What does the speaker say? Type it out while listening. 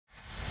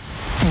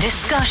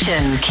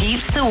Discussion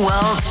keeps the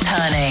world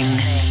turning.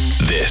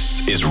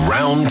 This is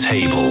Round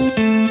Table.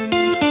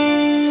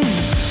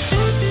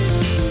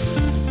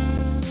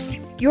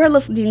 You are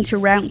listening to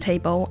Round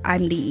Table.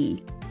 I'm Li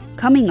Yi.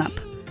 Coming up,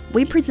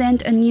 we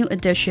present a new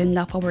edition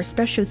of our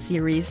special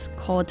series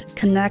called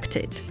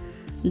Connected.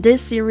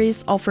 This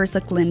series offers a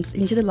glimpse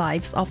into the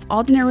lives of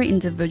ordinary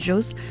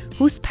individuals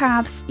whose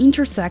paths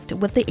intersect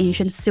with the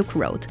ancient Silk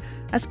Road,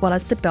 as well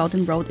as the Belt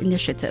and Road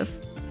Initiative.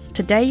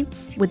 Today,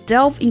 we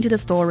delve into the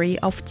story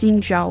of Jin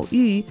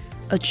Zhaoyu,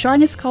 a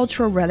Chinese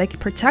cultural relic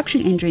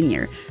protection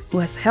engineer who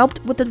has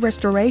helped with the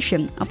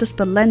restoration of the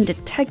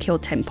splendid Ta Keo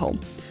Temple,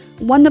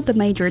 one of the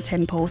major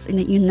temples in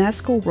the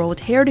UNESCO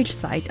World Heritage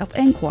Site of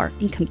Angkor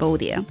in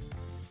Cambodia.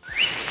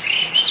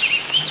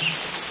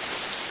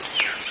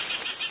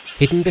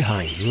 Hidden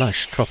behind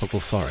lush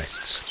tropical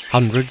forests,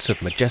 hundreds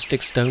of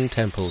majestic stone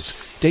temples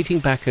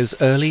dating back as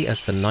early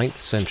as the 9th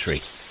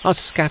century are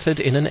scattered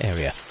in an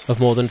area of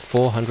more than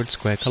 400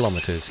 square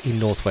kilometers in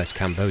northwest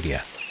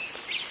Cambodia.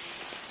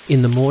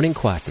 In the morning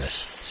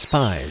quietness,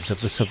 spires of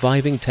the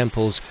surviving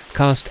temples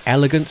cast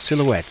elegant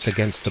silhouettes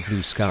against the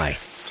blue sky,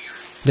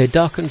 their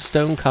darkened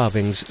stone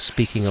carvings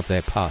speaking of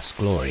their past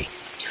glory.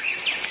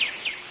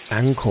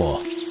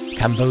 Angkor,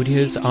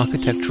 Cambodia's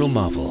architectural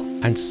marvel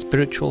and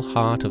spiritual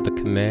heart of the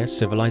Khmer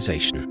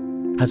civilization,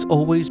 has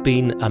always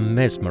been a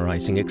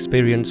mesmerizing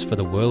experience for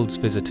the world's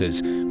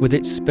visitors with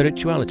its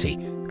spirituality,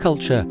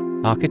 culture,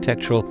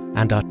 architectural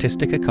and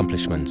artistic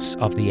accomplishments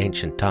of the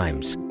ancient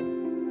times.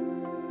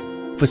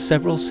 For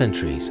several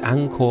centuries,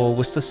 Angkor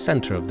was the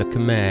center of the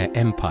Khmer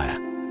Empire,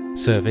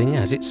 serving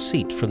as its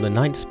seat from the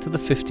 9th to the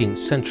 15th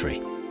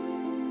century.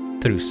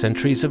 Through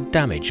centuries of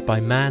damage by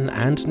man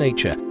and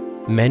nature,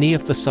 many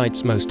of the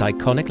site's most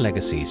iconic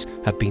legacies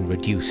have been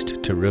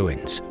reduced to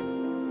ruins.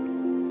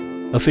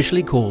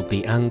 Officially called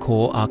the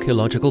Angkor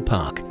Archaeological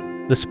Park,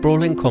 the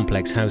sprawling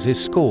complex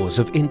houses scores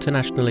of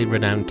internationally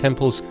renowned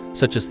temples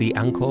such as the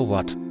Angkor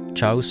Wat,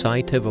 Chao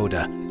Sai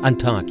Tevoda and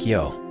Ta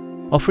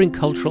Keo, offering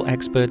cultural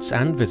experts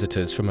and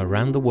visitors from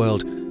around the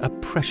world a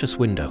precious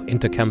window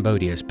into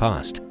Cambodia's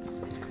past.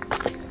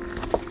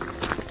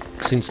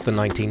 Since the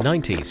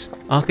 1990s,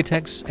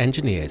 architects,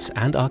 engineers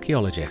and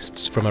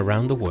archaeologists from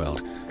around the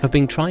world have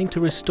been trying to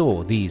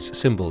restore these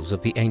symbols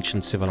of the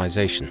ancient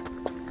civilization.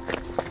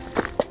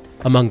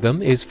 Among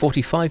them is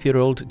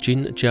 45-year-old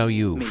Jin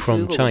Zhaoyu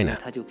from China,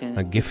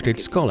 a gifted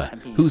scholar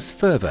whose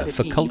fervor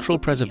for cultural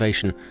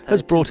preservation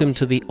has brought him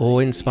to the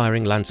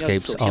awe-inspiring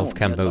landscapes of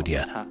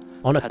Cambodia,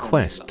 on a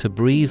quest to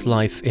breathe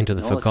life into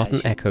the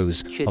forgotten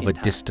echoes of a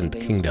distant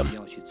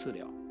kingdom.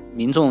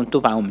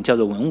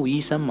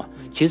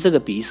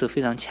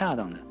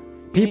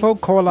 People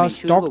call us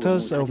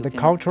doctors of the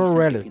cultural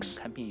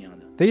relics.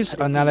 This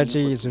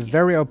analogy is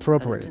very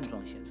appropriate.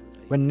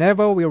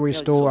 Whenever we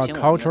restore a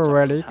cultural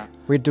relic,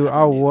 we do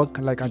our work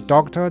like a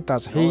doctor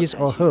does his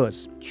or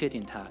hers.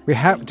 We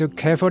have to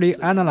carefully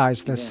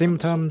analyze the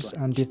symptoms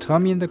and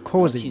determine the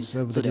causes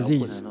of the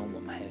disease.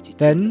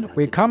 Then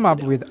we come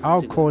up with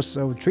our course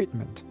of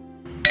treatment.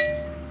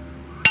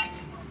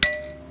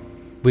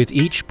 With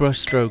each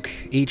brushstroke,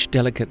 each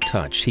delicate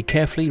touch, he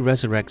carefully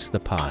resurrects the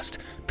past,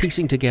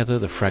 piecing together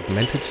the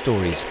fragmented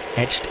stories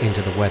etched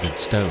into the weathered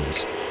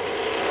stones.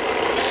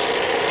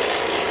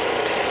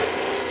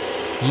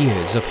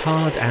 Years of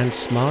hard and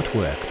smart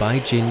work by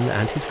Jin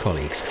and his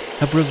colleagues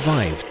have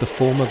revived the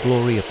former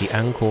glory of the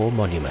Angkor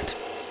monument.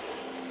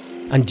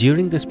 And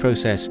during this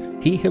process,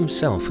 he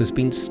himself has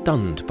been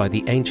stunned by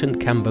the ancient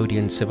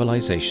Cambodian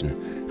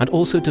civilization and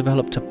also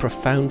developed a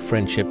profound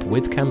friendship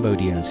with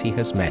Cambodians he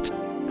has met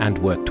and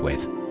worked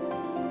with.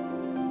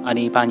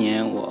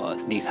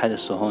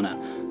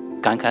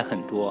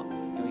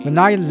 When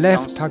I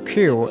left Ta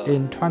Keo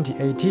in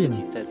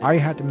 2018, I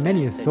had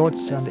many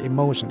thoughts and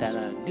emotions.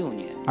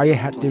 I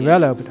had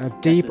developed a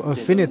deep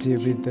affinity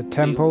with the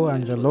temple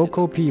and the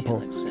local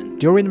people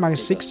during my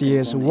 6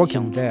 years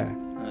working there.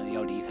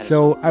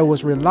 So I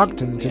was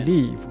reluctant to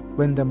leave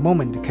when the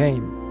moment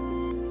came.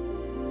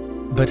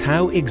 But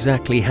how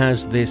exactly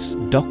has this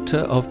doctor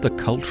of the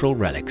cultural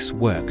relics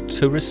worked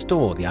to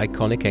restore the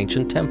iconic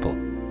ancient temple?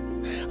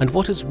 And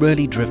what has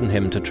really driven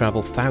him to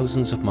travel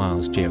thousands of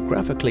miles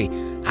geographically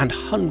and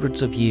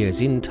hundreds of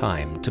years in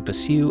time to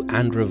pursue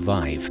and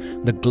revive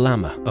the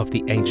glamour of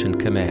the ancient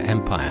Khmer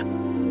Empire?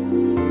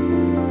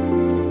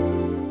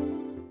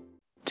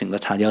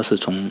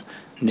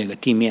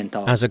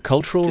 As a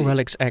cultural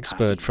relics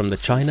expert from the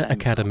China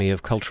Academy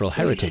of Cultural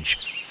Heritage,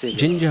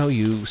 Jin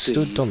Zhaoyu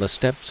stood on the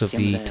steps of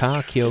the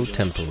Ta Keo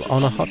Temple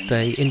on a hot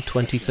day in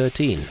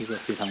 2013.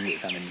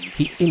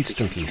 He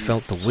instantly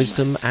felt the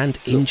wisdom and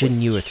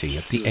ingenuity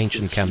of the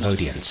ancient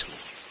Cambodians.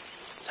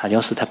 Ta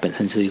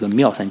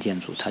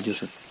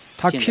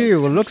Keo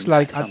looks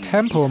like a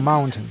temple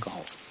mountain.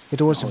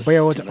 It was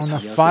built on a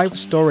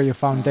 5-story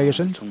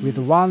foundation with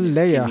one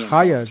layer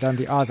higher than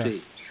the other.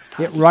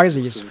 It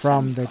rises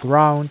from the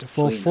ground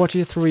for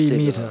 43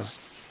 meters.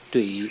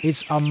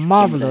 It's a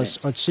marvelous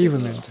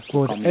achievement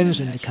for the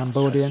ancient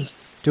Cambodians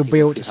to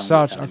build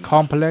such a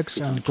complex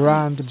and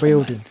grand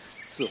building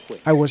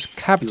I was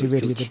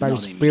captivated by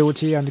its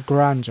beauty and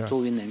grandeur,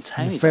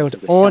 and felt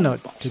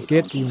honored to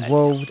get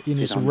involved in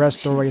its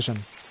restoration.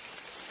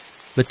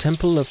 The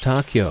Temple of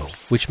Ta Keo,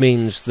 which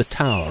means the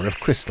Tower of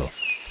Crystal,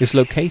 is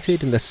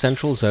located in the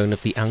central zone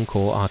of the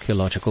Angkor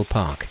Archaeological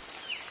Park.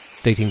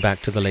 Dating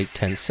back to the late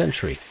 10th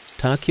century,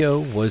 Ta Keo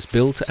was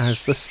built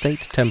as the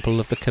state temple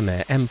of the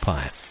Khmer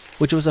Empire,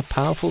 which was a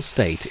powerful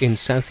state in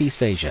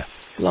Southeast Asia,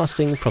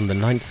 lasting from the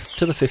 9th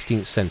to the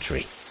 15th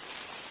century.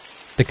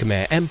 The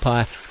Khmer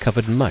Empire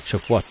covered much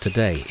of what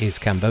today is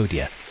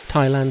Cambodia,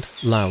 Thailand,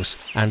 Laos,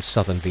 and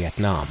southern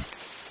Vietnam.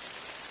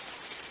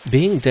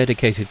 Being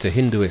dedicated to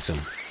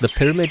Hinduism, the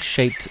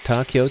pyramid-shaped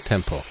Ta Keo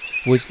Temple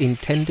was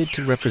intended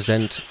to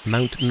represent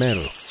Mount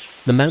Meru,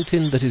 the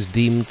mountain that is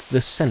deemed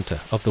the center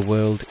of the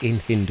world in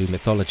Hindu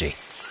mythology.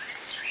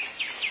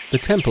 The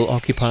temple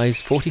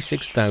occupies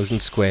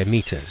 46,000 square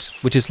meters,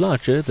 which is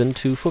larger than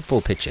 2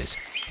 football pitches.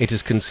 It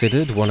is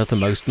considered one of the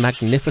most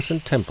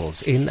magnificent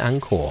temples in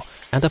Angkor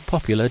and a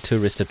popular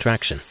tourist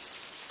attraction.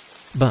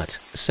 But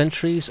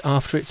centuries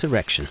after its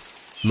erection,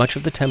 much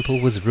of the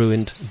temple was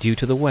ruined due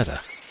to the weather,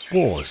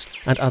 wars,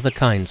 and other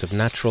kinds of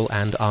natural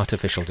and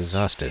artificial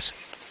disasters.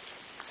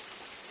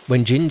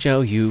 When Jin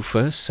Zhaoyu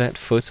first set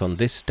foot on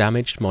this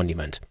damaged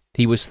monument,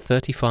 he was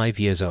 35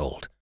 years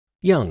old,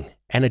 young,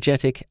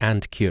 energetic,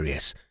 and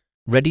curious,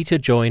 ready to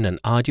join an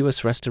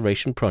arduous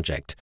restoration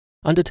project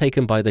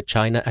undertaken by the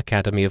China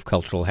Academy of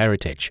Cultural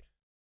Heritage.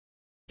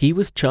 He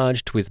was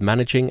charged with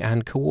managing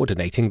and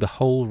coordinating the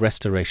whole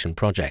restoration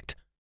project.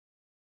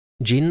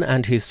 Jin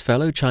and his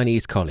fellow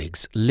Chinese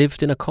colleagues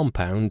lived in a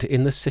compound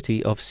in the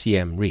city of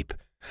Siem Reap,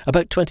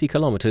 about 20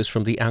 kilometers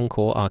from the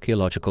Angkor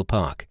Archaeological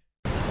Park.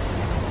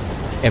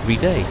 Every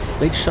day,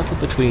 they'd shuttle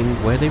between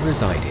where they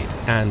resided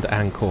and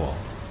Angkor.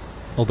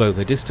 Although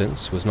the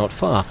distance was not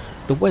far,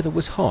 the weather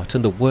was hot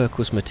and the work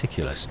was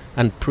meticulous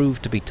and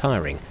proved to be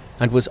tiring,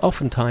 and was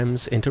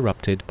oftentimes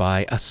interrupted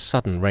by a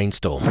sudden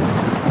rainstorm.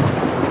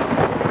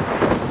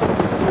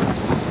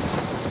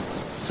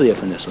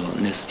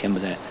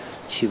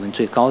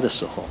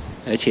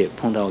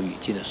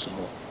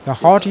 The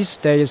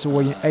hottest days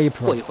were in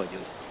April.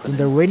 In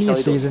the rainy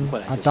season,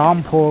 a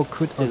downpour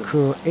could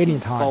occur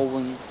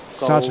anytime.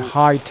 Such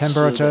high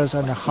temperatures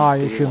and high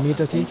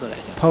humidity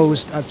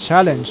posed a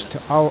challenge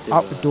to our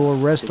outdoor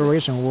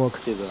restoration work,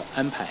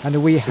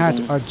 and we had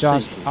to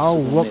adjust our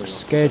work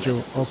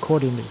schedule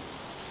accordingly.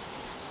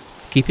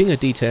 Keeping a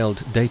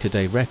detailed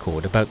day-to-day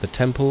record about the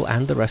temple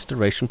and the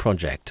restoration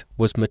project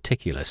was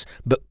meticulous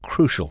but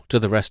crucial to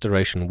the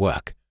restoration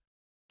work.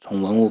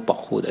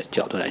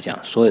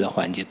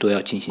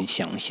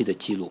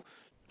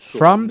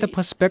 From the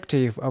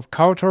perspective of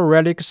cultural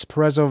relics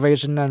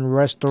preservation and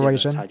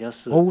restoration,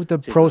 all the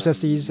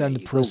processes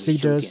and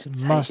procedures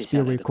must be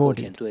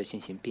recorded.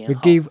 We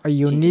give a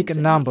unique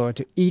number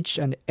to each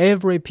and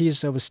every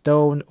piece of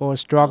stone or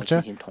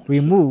structure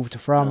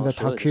removed from the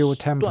Ta Keo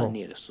Temple.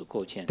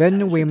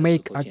 Then we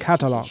make a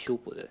catalogue.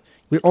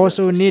 We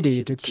also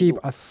needed to keep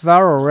a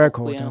thorough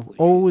record of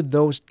all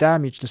those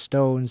damaged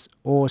stones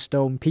or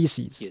stone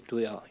pieces.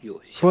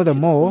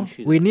 Furthermore,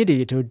 we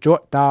needed to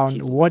jot down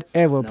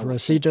whatever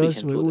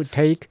procedures we would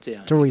take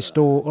to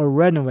restore or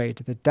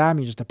renovate the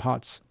damaged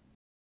parts.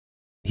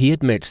 He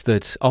admits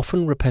that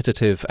often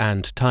repetitive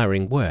and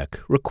tiring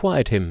work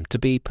required him to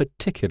be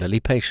particularly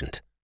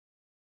patient.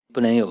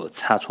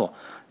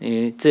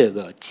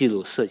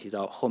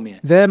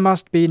 There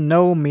must be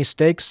no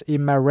mistakes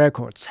in my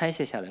records.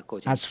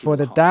 As for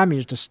the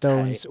damaged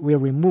stones we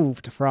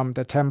removed from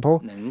the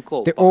temple,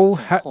 they all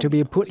had to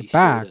be put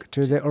back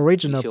to their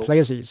original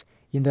places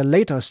in the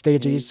later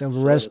stages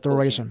of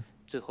restoration.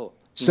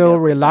 So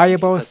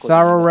reliable,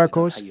 thorough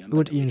records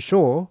would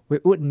ensure we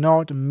would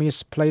not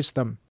misplace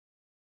them.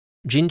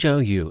 Jin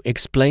Zhaoyu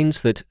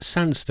explains that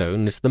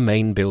sandstone is the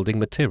main building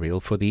material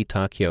for the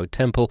Ta Keo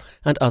Temple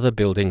and other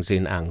buildings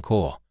in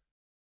Angkor.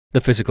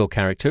 The physical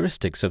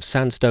characteristics of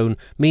sandstone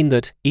mean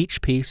that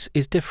each piece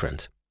is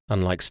different,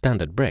 unlike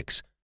standard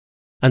bricks.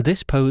 And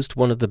this posed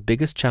one of the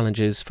biggest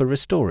challenges for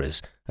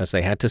restorers, as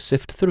they had to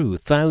sift through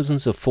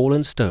thousands of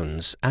fallen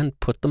stones and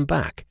put them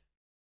back.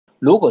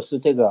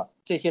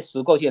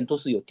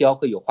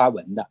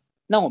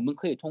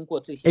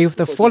 If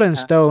the fallen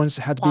stones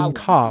had been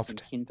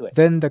carved,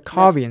 then the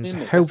carvings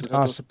helped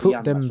us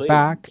put them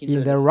back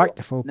in their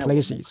rightful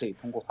places.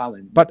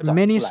 But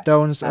many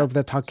stones of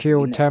the Ta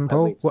Keo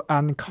Temple were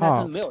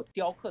uncarved,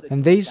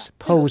 and this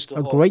posed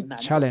a great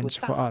challenge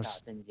for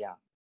us.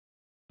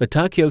 The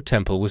Ta Keo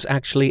Temple was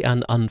actually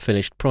an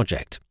unfinished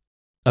project.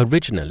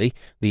 Originally,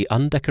 the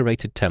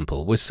undecorated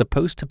temple was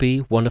supposed to be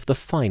one of the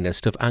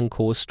finest of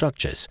Angkor's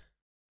structures.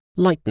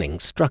 Lightning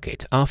struck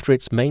it after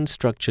its main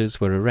structures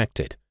were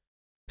erected.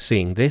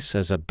 Seeing this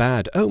as a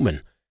bad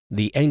omen,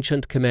 the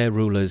ancient Khmer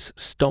rulers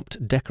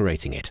stopped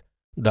decorating it,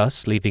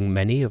 thus leaving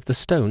many of the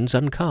stones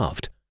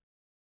uncarved.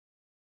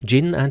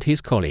 Jin and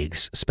his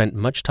colleagues spent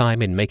much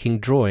time in making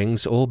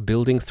drawings or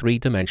building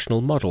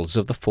three-dimensional models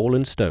of the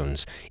fallen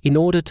stones in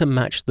order to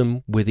match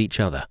them with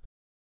each other.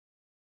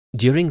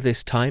 During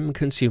this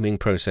time-consuming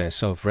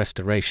process of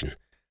restoration,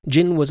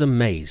 Jin was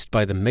amazed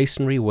by the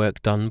masonry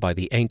work done by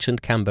the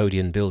ancient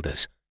Cambodian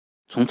builders.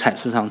 从采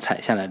石场采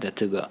下来的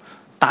这个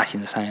大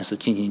型的砂岩石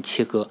进行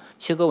切割，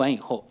切割完以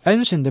后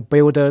Ancient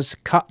builders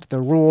cut the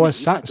raw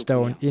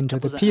sandstone into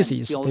the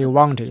pieces they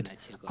wanted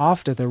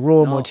after the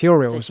raw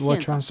materials were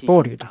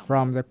transported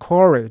from the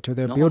quarry to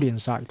the building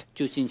site.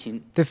 就进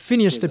行 The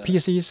finished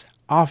pieces,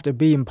 after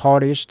being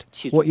polished,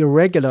 were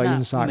irregular in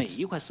每 size.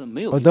 一块是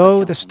没有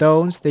Although the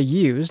stones they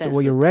used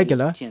were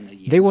irregular,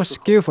 they were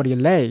skillfully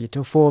laid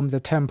to form the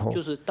temple.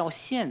 就是到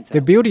现在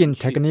The building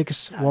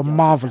techniques were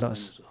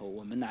marvelous.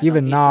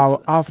 Even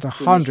now, after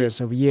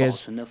hundreds of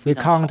years, we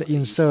can't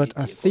insert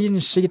a thin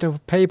sheet of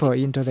paper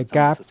into the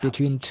gap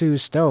between two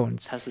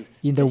stones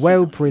in the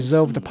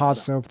well-preserved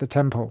parts of the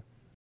temple.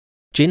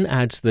 Jin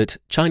adds that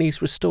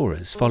Chinese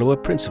restorers follow a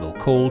principle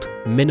called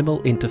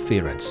minimal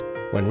interference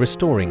when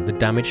restoring the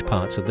damaged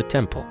parts of the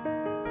temple.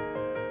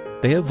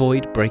 They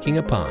avoid breaking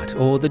apart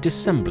or the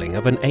dissembling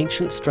of an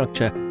ancient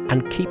structure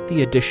and keep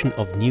the addition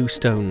of new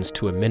stones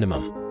to a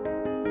minimum.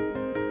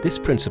 This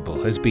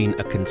principle has been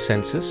a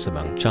consensus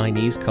among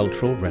Chinese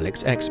cultural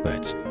relics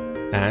experts,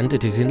 and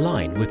it is in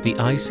line with the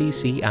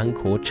ICC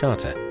Angkor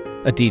Charter,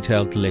 a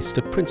detailed list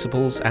of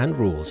principles and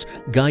rules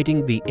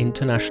guiding the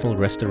international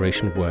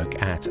restoration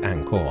work at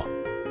Angkor.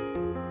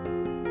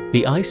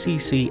 The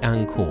ICC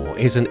Angkor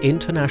is an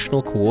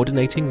international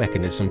coordinating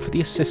mechanism for the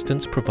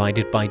assistance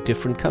provided by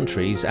different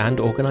countries and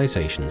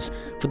organizations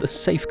for the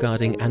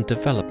safeguarding and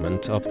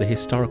development of the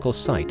historical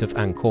site of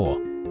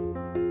Angkor.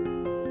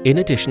 In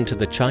addition to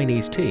the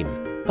Chinese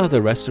team,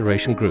 other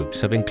restoration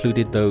groups have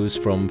included those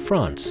from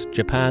France,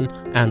 Japan,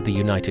 and the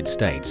United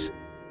States.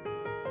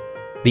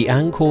 The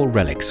Angkor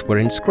relics were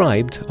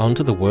inscribed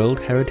onto the World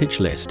Heritage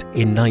List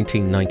in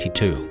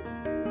 1992.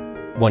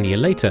 1 year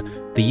later,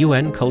 the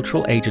UN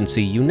Cultural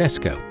Agency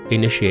UNESCO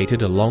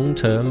initiated a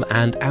long-term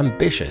and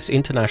ambitious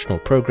international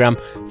program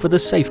for the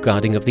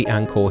safeguarding of the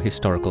Angkor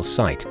historical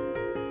site.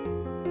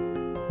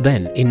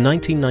 Then, in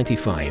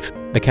 1995,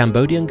 the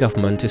Cambodian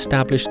government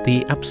established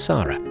the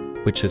Apsara,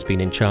 which has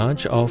been in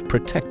charge of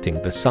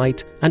protecting the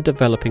site and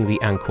developing the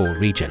Angkor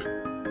region.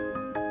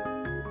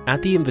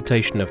 At the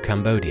invitation of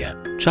Cambodia,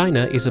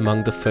 China is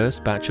among the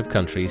first batch of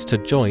countries to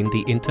join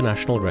the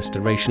International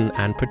Restoration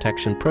and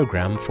Protection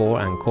Program for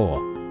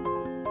Angkor.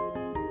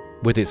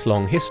 With its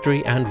long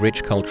history and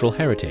rich cultural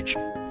heritage,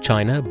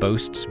 China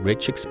boasts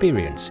rich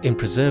experience in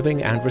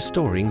preserving and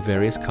restoring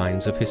various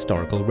kinds of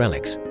historical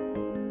relics.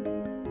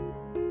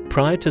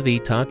 Prior to the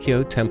Ta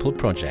Keo Temple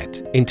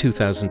project in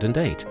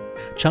 2008,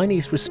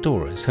 Chinese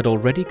restorers had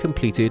already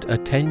completed a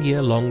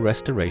 10-year-long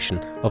restoration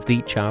of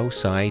the Chao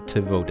Sai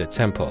Tivoda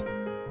Temple,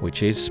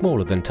 which is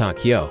smaller than Ta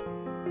Keo.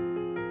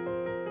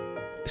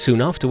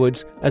 Soon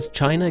afterwards, as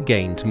China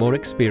gained more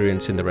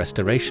experience in the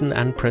restoration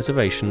and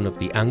preservation of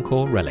the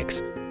Angkor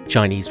relics,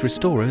 Chinese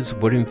restorers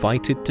were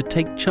invited to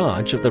take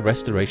charge of the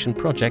restoration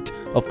project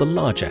of the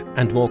larger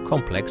and more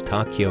complex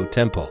Ta Keo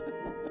Temple.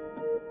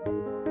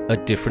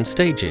 At different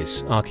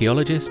stages,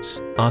 archaeologists,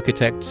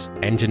 architects,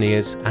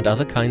 engineers, and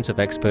other kinds of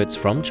experts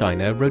from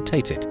China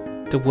rotated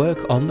to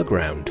work on the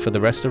ground for the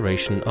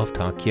restoration of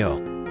Ta Keo.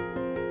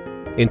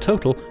 In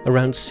total,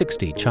 around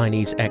 60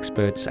 Chinese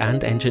experts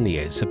and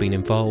engineers have been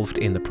involved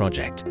in the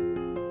project.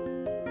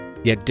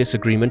 Yet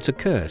disagreements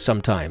occur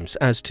sometimes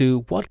as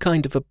to what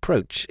kind of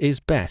approach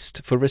is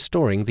best for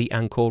restoring the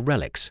Angkor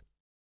relics.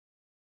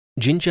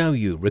 Jin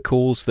Zhaoyu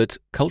recalls that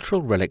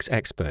cultural relics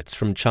experts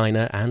from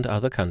China and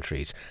other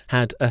countries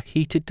had a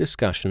heated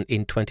discussion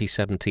in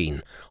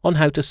 2017 on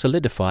how to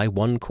solidify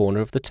one corner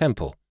of the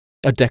temple,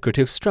 a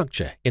decorative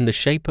structure in the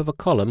shape of a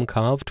column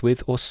carved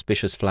with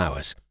auspicious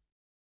flowers.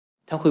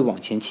 它会往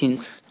前倾，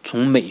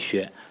从美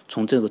学，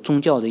从这个宗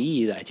教的意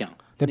义来讲。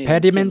 The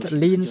pediment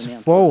leans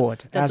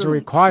forward as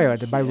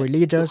required by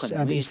religious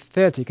and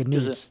aesthetic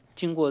needs.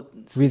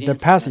 With the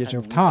passage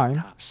of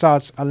time,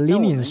 such a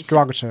leaning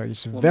structure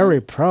is very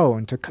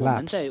prone to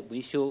collapse.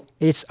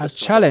 It's a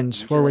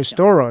challenge for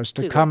restorers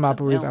to come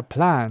up with a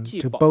plan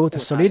to both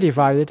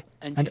solidify it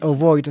and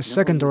avoid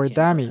secondary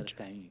damage.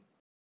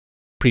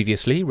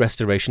 Previously,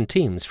 restoration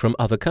teams from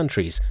other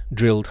countries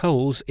drilled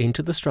holes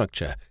into the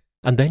structure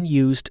and then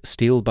used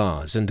steel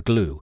bars and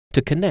glue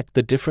to connect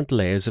the different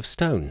layers of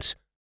stones.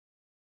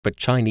 But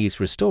Chinese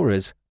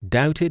restorers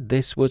doubted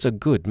this was a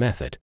good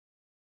method.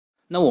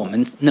 那我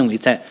们认为，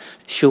在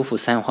修复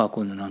山化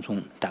过程当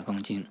中，打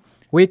钢筋。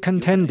 We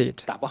contended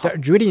that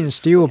drilling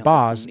steel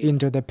bars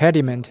into the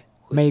pediment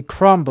may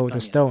crumble the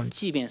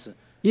stones.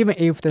 Even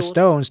if the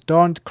stones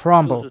don't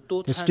crumble,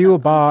 the steel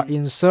bar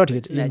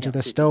inserted into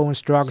the stone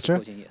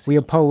structure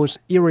will pose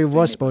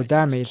irreversible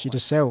damage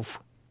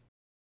itself.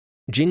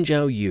 Jin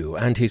Zhaoyu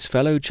and his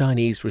fellow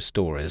Chinese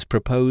restorers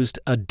proposed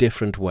a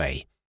different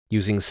way,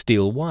 using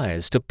steel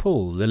wires to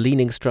pull the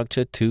leaning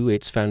structure to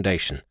its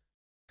foundation.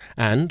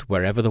 And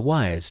wherever the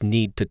wires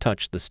need to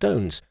touch the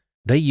stones,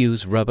 they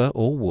use rubber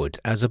or wood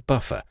as a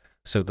buffer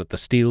so that the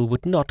steel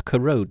would not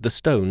corrode the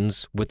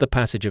stones with the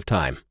passage of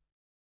time.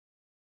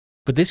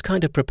 But this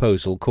kind of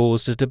proposal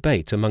caused a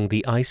debate among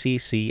the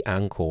ICC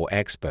Angkor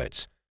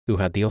experts, who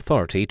had the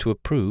authority to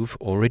approve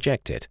or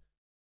reject it.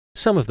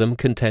 Some of them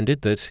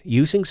contended that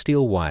using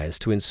steel wires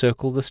to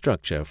encircle the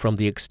structure from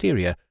the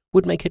exterior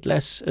would make it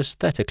less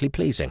aesthetically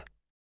pleasing.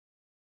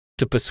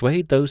 To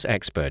persuade those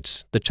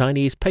experts, the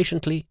Chinese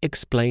patiently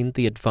explained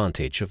the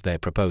advantage of their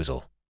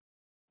proposal.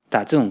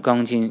 打这种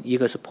钢筋，一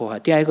个是破坏，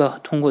第二个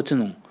通过这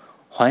种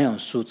环氧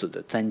树脂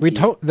的粘 We 接，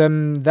 told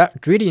them that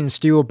drilling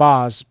steel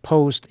bars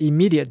posed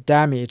immediate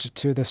damage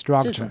to the 这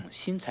structure. 种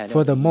新材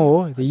料的应用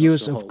Furthermore, the 很多 use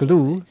时候 of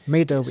glue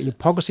made of 也是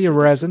epoxy 随着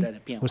时代 resin 的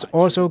变化 was 其实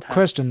also 它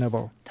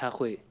questionable. 它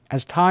会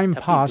As time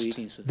它并不一 passed,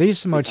 定是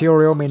this 非常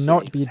material 合 may 适的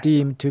not 一个 be 材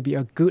料， deemed to be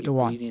a good 也不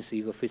一 one. 定是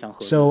一个非常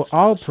合适 So 的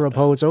our 塑料。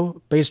 proposal,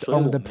 based 所以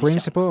on 我 the 们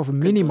想 principle of 更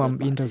多地 minimum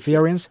把这些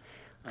interference,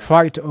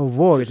 tried to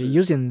avoid 就是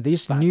using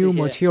this 把 new 这些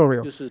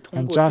material 就是通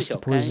and 过这 just 小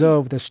干预，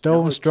 preserve the 然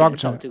stone 后减少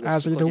structure 这个 as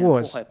石 it 构件的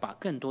破 was. 坏，把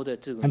更多的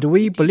这个 And we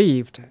余地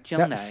believed 将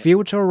that 来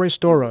future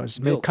restorers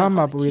没 may 有更 come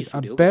好 up 的技 with 术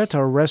a 留给 better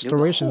留给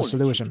restoration 后人去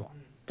solution. 做。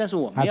但是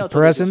我们要 At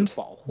做的就是 present,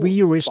 保护 we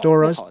保护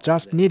restorers 好它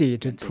just 的 needed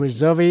to 原真性，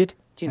 preserve it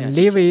尽量 and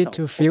去 leave 减 it 少 to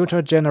破坏。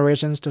 future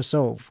generations to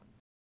solve.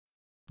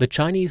 The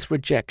Chinese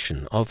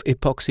rejection of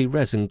epoxy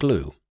resin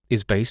glue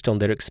is based on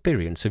their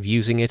experience of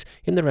using it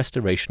in the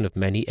restoration of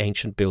many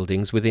ancient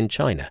buildings within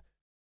China.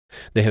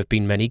 There have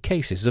been many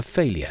cases of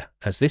failure,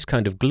 as this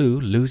kind of glue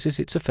loses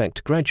its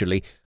effect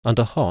gradually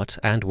under hot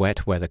and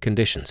wet weather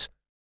conditions.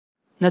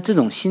 那这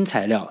种新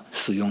材料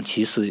使用，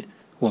其实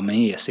我们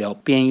也是要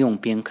边用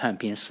边看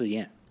边试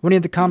验。 When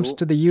it comes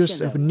to the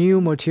use of new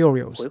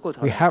materials,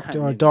 we have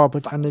to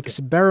adopt an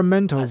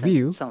experimental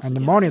view and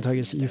monitor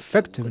its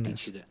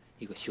effectiveness.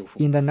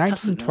 In the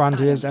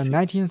 1920s and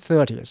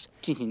 1930s,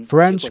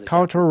 French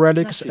cultural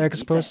relics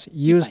experts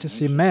used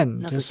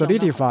cement to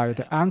solidify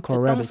the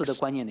Angkor 在当时的 relics.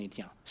 观念里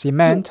讲，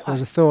 Cement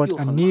was thought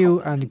a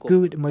new and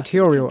good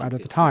material at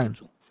the time.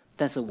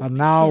 但是我 But 们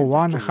now,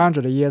 现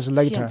在作为 100 years 现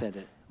later, 在的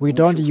we 文物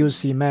don't 修复 use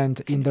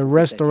cement in the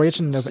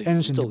restoration of 是宇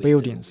ancient 宙为这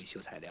个 buildings. 维修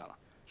材料了。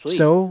所以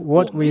So,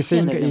 what 我们 we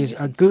现 think 在认为 is a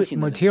很自 good 信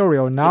地认为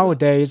material 这个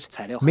nowadays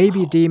材料很 may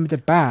be 好 deemed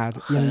bad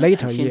很 in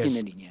later 很先进 years.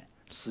 的理念，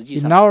实际 In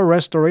上 our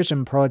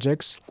restoration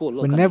projects, 过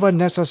若干 whenever 年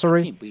后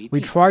necessary, 并不一 we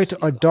定 try 是 to 一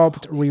个 adopt 好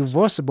的一个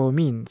reversible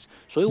means,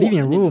 所以我们 leaving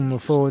的理 room 念就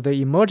是 for the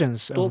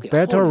emergence 多 of 给后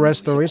better 人留一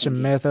些空 restoration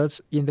间。 methods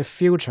in the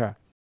future.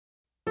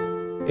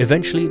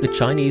 Eventually, the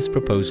Chinese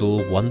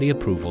proposal won the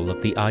approval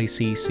of the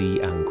ICC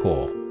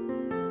Angkor,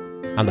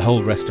 and the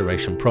whole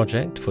restoration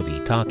project for the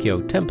Ta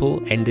Keo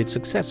Temple ended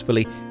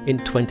successfully in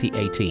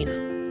 2018.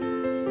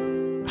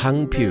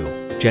 Hang Pyu,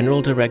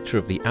 General Director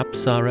of the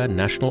Apsara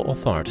National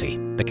Authority,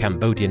 the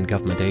Cambodian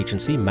government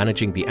agency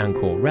managing the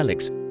Angkor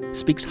relics,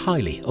 speaks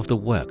highly of the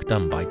work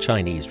done by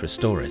Chinese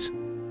restorers.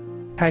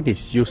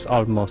 Chinese use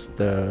almost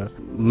the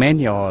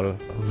manual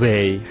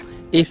way.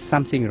 If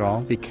something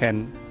wrong, we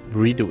can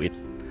redo it.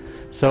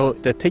 So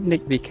the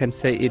technique, we can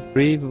say it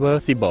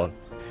reversible.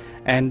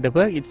 And the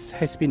work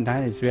has been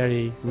done is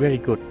very, very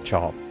good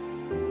job.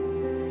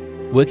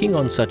 Working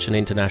on such an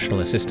international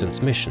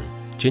assistance mission,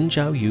 Jin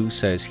Zhaoyu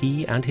says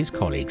he and his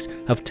colleagues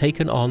have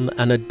taken on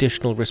an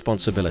additional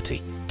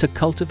responsibility to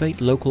cultivate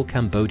local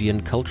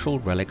Cambodian cultural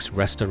relics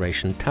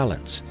restoration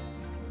talents.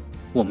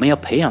 我们要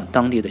培养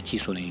当地的技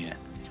术人员，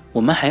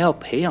我们还要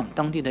培养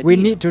当地的 We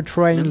力量 need to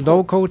train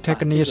local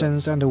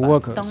technicians and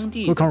workers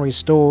who can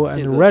restore 这 and 个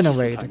技术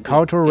renovate 团队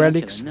cultural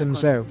并且 relics 能够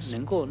themselves.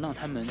 能够让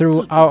他们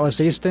Through 自主 our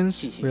地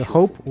assistance, 进行 we 修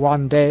hope 复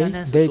one day 单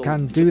单是 they 说我 can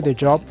们 do 就 the 保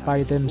job 护它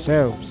by 不会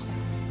themselves.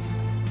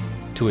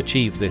 To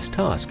achieve this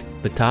task,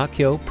 the Ta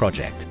Keo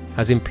project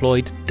has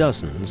employed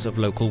dozens of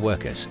local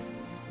workers.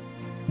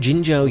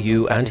 Jin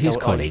Zhaoyu and his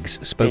colleagues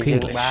spoke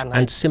English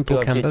and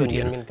simple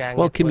Cambodian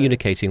while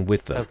communicating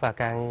with them.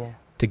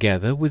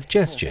 Together with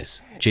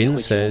gestures, Jin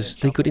says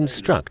they could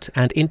instruct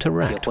and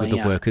interact with the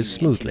workers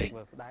smoothly.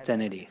 在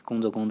那里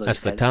工作工作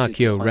As the 就 Ta 开始就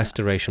结 Keo 婚了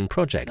restoration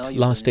project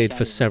lasted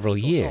for several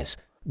years,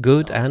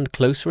 good and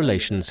close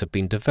relations have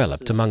been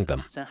developed among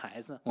them. 生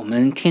孩子，我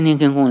们天天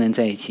跟工人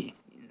在一起，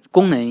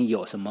工人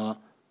有什么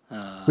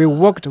We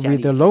worked 家里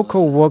with the 有什么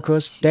local workers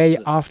喜 day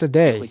事 after 会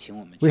day. 请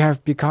我们去 We have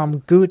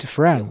become good 结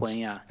friends, 婚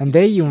呀， and 有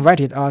they 喜庆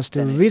invited us to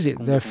在那里 visit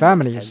工 their 作工作孩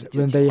families 子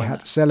就 when 结 they 婚 had 了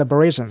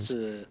celebrations,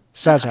 是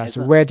such 孩 as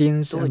子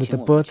weddings 都会 and 请 the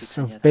我们去 births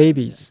参 of 加他们的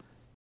babies.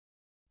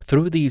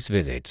 Through these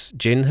visits,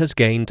 Jin has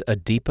gained a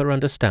deeper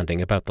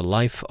understanding about the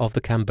life of the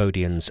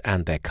Cambodians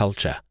and their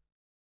culture.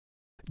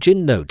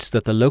 Jin notes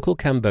that the local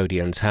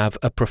Cambodians have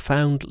a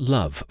profound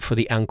love for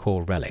the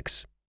Angkor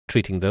relics,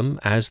 treating them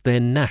as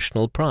their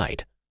national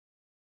pride.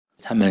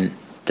 他们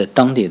的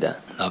当地的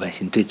老百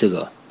姓对这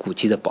个古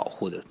迹的保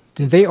护的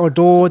They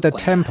adore the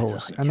观念还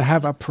是 temples 很 and 强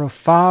have 的 a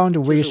profound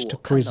就是 wish 我 to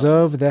看到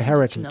preserve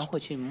their 经 heritage. 常会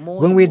去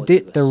摸 When 一 we 摸这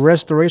did 个 the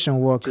石 restoration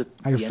work, 就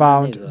I 沿着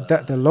found 那个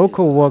that the 这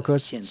local 个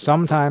workers 建筑走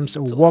sometimes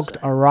走 walked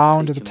上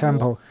around 可以 the 去摸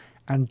temple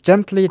and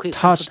gently 可以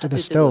看出 touched 他 the 对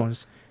这个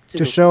stones 这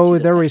to 个古 show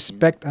迹的 their 感情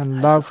respect and 还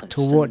是 love 很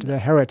toward 深的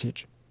their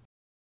heritage.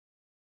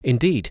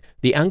 Indeed,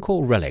 the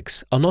Angkor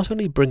relics are not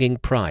only bringing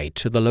pride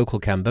to the local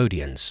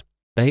Cambodians,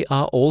 they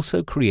are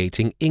also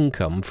creating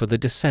income for the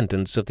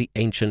descendants of the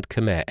ancient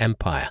Khmer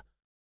Empire.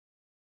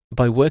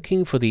 By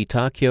working for the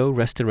Ta Keo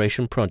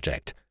Restoration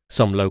Project,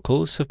 some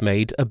locals have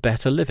made a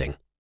better living.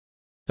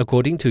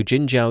 According to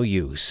Jin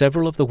Zhaoyu,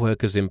 several of the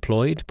workers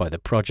employed by the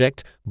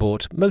project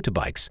bought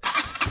motorbikes,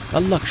 a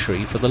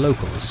luxury for the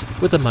locals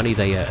with the money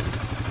they earned.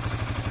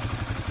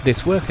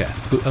 This worker,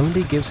 who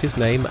only gives his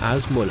name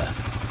as Mullah,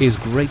 is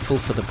grateful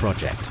for the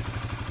project.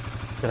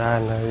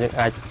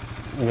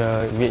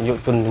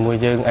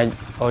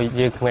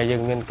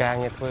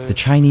 The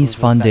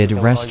Chinese-funded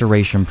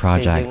restoration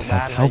project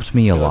has helped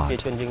me a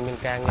lot.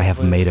 I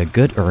have made a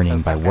good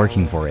earning by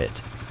working for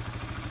it.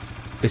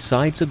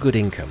 Besides a good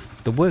income,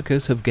 the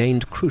workers have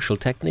gained crucial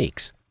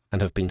techniques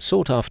and have been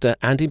sought after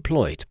and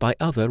employed by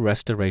other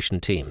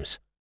restoration teams.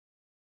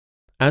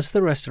 As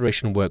the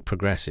restoration work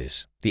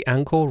progresses, the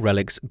Angkor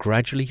relics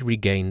gradually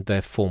regain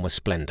their former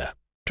splendor,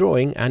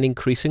 drawing an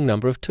increasing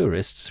number of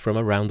tourists from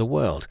around the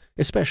world,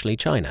 especially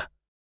China.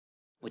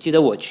 In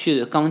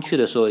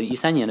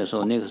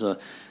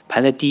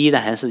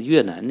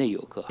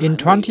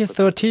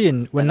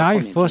 2013, when I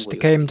first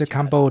came to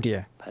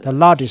Cambodia, the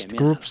largest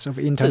groups of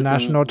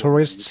international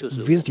tourists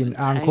visiting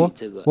Angkor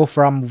were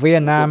from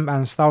Vietnam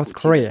and South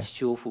Korea.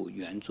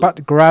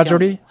 But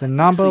gradually, the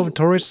number of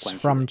tourists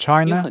from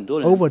China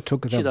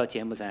overtook them.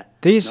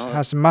 This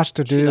has much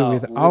to do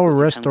with our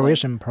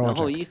restoration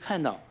project.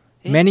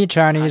 Many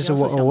Chinese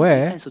were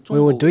aware we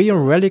were doing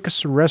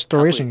relics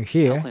restoration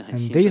here, and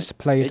this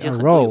played a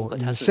role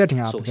in setting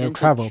up their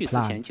travel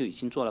plan.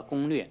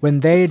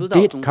 When they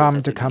did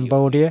come to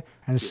Cambodia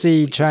and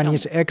see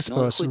Chinese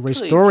experts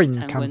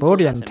restoring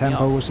Cambodian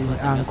temples in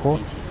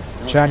Angkor,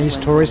 Chinese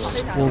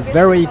tourists were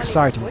very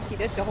excited.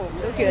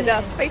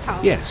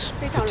 Yes,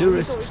 for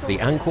tourists, the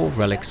Angkor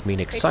relics mean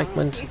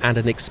excitement and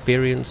an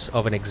experience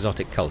of an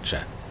exotic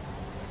culture.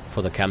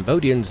 For the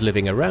Cambodians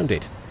living around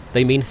it,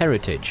 they mean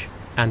heritage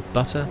and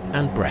butter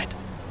and bread.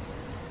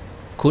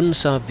 Kun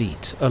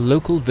Savit, a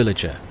local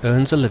villager,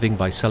 earns a living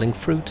by selling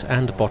fruit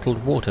and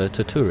bottled water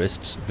to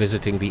tourists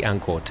visiting the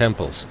Angkor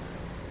temples.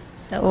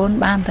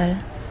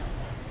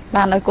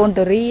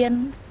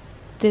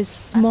 This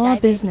small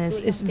business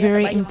is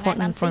very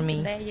important for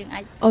me.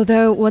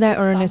 Although what I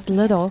earn is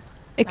little,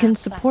 it can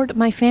support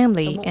my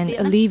family and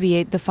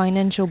alleviate the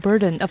financial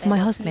burden of my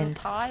husband.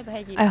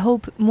 I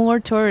hope more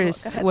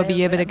tourists will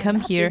be able to come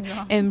here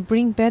and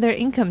bring better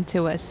income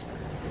to us.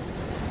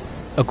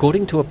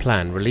 According to a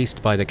plan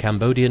released by the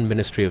Cambodian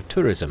Ministry of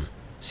Tourism,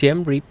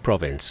 Siem Reap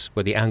province,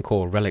 where the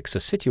Angkor relics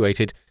are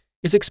situated,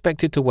 is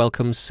expected to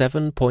welcome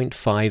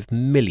 7.5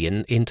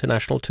 million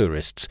international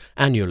tourists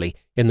annually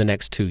in the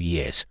next 2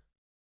 years.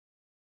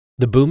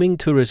 The booming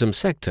tourism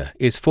sector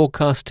is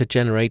forecast to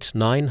generate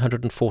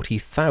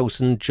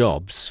 940,000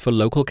 jobs for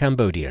local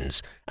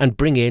Cambodians and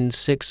bring in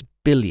 $6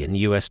 billion.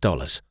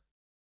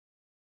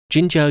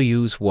 Jin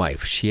Zhaoyu's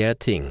wife, Xie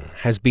Ting,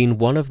 has been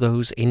one of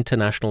those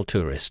international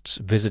tourists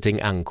visiting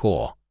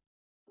Angkor.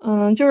 The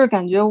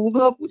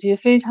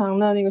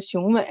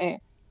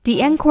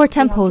Angkor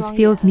temples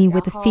filled me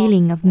with a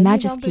feeling of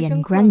majesty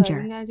and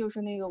grandeur.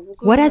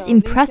 What has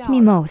impressed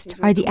me most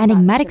are the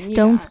enigmatic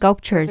stone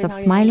sculptures of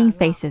smiling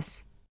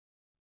faces.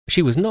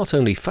 She was not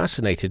only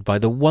fascinated by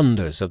the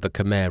wonders of the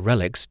Khmer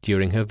relics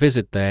during her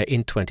visit there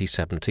in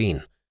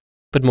 2017,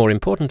 but more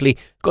importantly,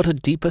 got a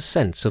deeper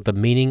sense of the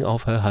meaning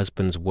of her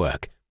husband's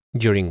work,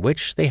 during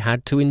which they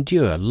had to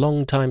endure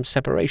long-time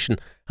separation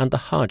and the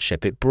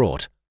hardship it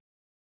brought.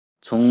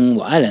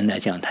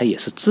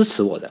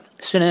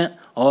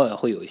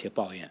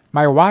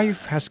 My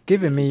wife has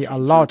given me a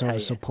lot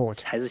of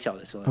support.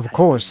 Of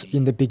course,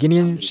 in the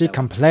beginning she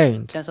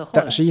complained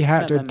that she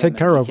had to take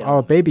care of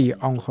our baby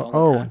on her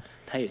own.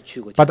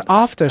 But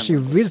after she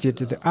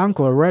visited the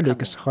Angkor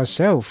relics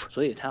herself,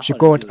 she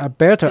got a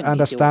better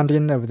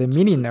understanding of the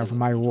meaning of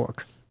my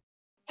work.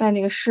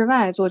 I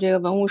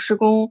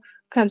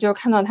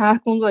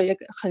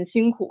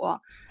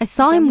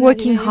saw him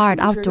working hard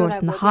outdoors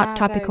in the hot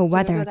tropical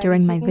weather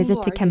during my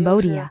visit to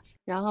Cambodia.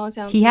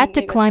 He had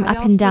to climb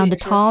up and down the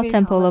tall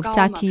temple of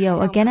Ta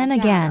Keo again and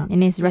again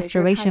in his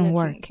restoration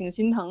work.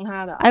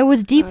 I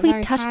was deeply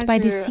touched by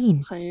this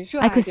scene.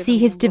 I could see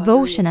his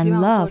devotion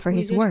and love for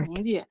his work.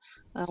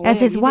 As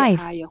his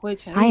wife,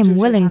 I am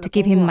willing to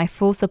give him my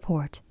full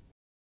support.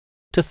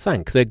 To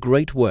thank their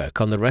great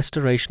work on the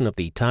restoration of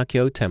the Ta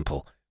Keo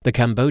Temple, the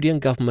Cambodian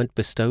government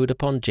bestowed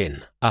upon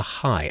Jin a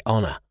high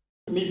honor.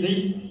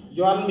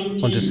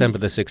 On December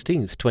the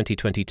 16th,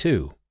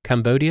 2022,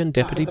 Cambodian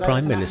Deputy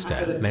Prime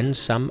Minister Men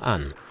Sam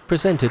An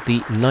presented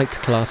the Knight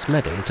Class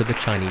Medal to the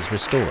Chinese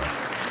restorer.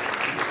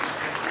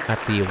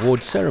 At the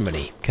award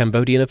ceremony,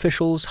 Cambodian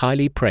officials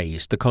highly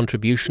praised the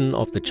contribution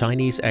of the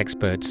Chinese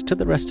experts to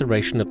the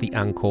restoration of the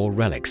Angkor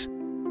relics,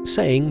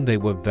 saying they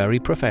were very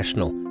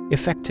professional,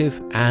 effective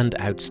and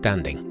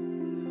outstanding.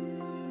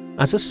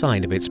 As a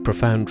sign of its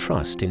profound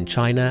trust in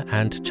China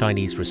and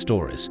Chinese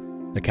restorers,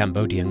 the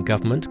Cambodian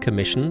government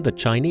commissioned the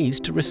Chinese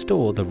to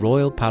restore the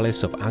royal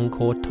palace of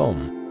Angkor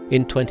Thom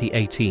in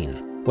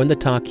 2018, when the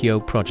Ta Keo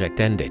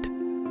project ended.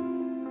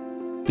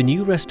 The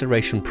new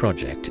restoration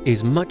project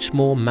is much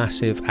more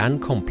massive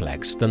and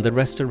complex than the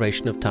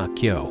restoration of Ta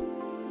Keo.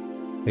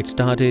 It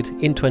started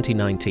in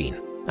 2019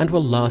 and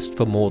will last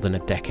for more than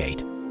a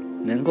decade.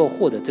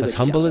 As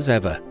humble as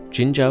ever,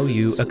 Jin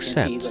Zhaoyu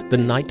accepts the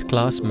Knight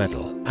Class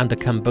Medal and the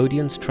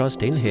Cambodians'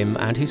 trust in him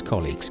and his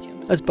colleagues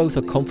as both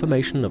a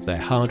confirmation of their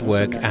hard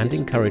work and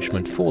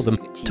encouragement for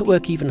them to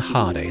work even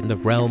harder in the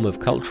realm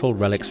of cultural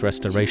relics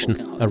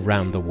restoration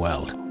around the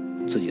world.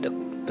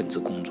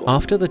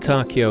 After the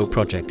Ta Keo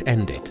project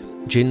ended,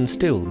 Jin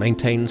still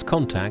maintains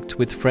contact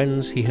with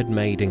friends he had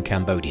made in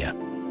Cambodia.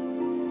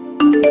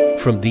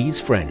 From these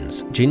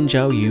friends, Jin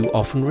Zhaoyu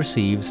often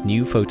receives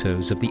new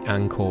photos of the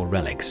Angkor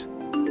relics,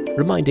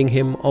 reminding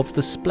him of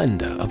the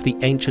splendor of the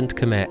ancient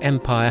Khmer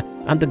Empire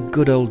and the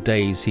good old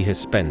days he has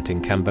spent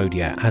in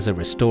Cambodia as a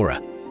restorer.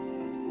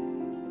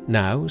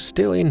 Now,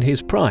 still in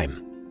his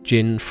prime,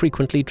 Jin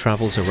frequently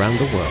travels around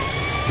the world,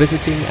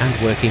 visiting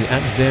and working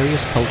at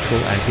various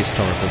cultural and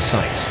historical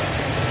sites.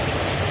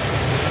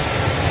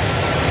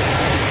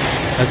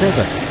 As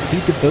ever, he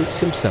devotes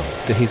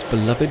himself to his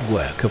beloved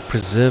work of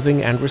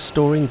preserving and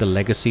restoring the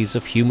legacies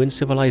of human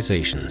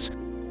civilizations,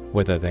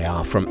 whether they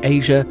are from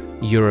Asia,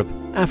 Europe,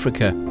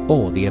 Africa,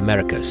 or the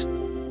Americas.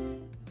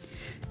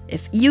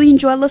 If you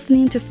enjoy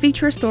listening to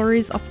feature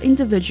stories of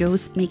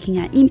individuals making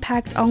an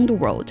impact on the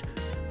world,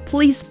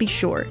 please be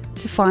sure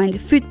to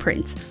find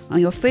Footprints on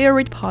your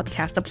favorite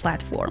podcast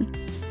platform.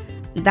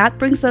 That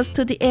brings us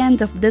to the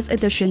end of this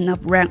edition of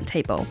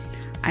Roundtable.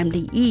 I'm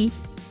Li Yi.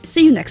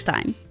 See you next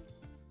time.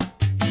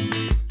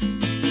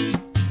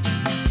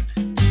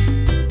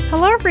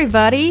 Hello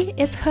everybody,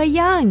 it's He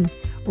Yang.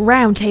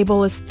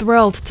 Roundtable is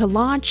thrilled to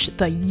launch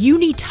the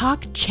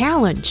UniTalk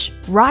Challenge,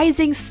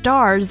 Rising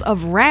Stars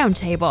of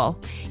Roundtable.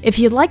 If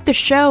you like the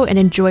show and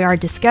enjoy our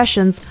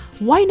discussions,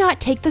 why not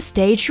take the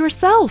stage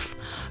yourself?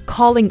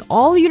 Calling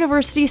all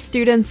university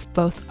students,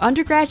 both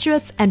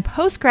undergraduates and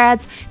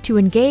postgrads, to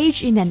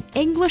engage in an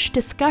English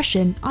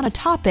discussion on a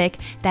topic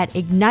that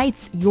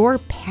ignites your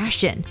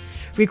passion.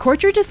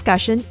 Record your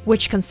discussion,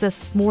 which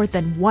consists more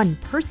than one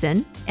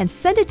person, and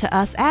send it to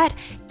us at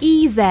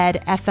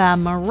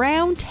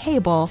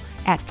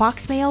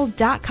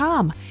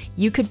ezfmroundtable@foxmail.com.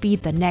 You could be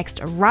the next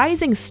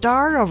rising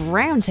star of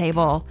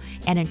Roundtable.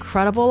 An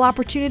incredible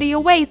opportunity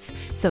awaits,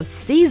 so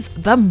seize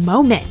the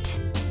moment.